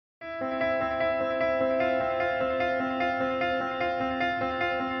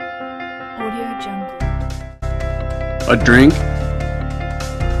A drink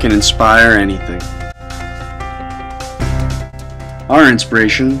can inspire anything. Our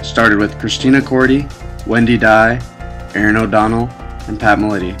inspiration started with Christina Cordy, Wendy Dye, Aaron O'Donnell, and Pat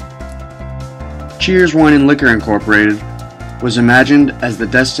Melody. Cheers Wine and Liquor Incorporated was imagined as the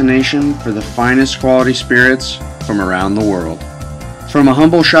destination for the finest quality spirits from around the world. From a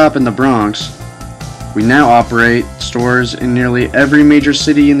humble shop in the Bronx, we now operate stores in nearly every major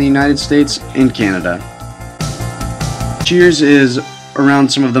city in the United States and Canada. Cheers is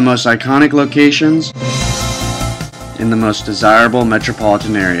around some of the most iconic locations in the most desirable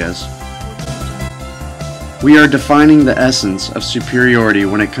metropolitan areas. We are defining the essence of superiority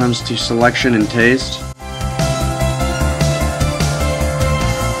when it comes to selection and taste,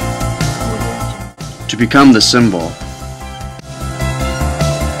 to become the symbol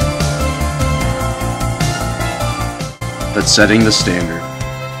that's setting the standard.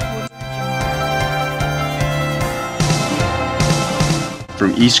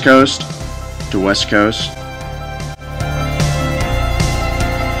 From East Coast to West Coast,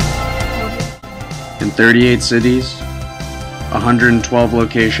 in 38 cities, 112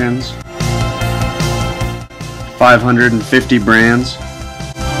 locations, 550 brands,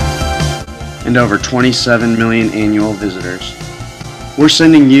 and over 27 million annual visitors. We're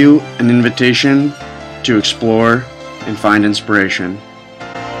sending you an invitation to explore and find inspiration.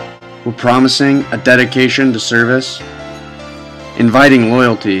 We're promising a dedication to service, inviting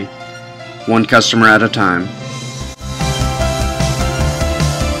loyalty, one customer at a time.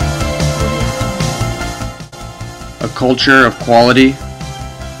 A culture of quality,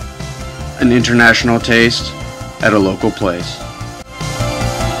 an international taste at a local place.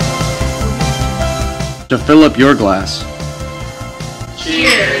 To fill up your glass.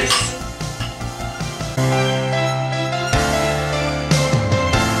 Cheers!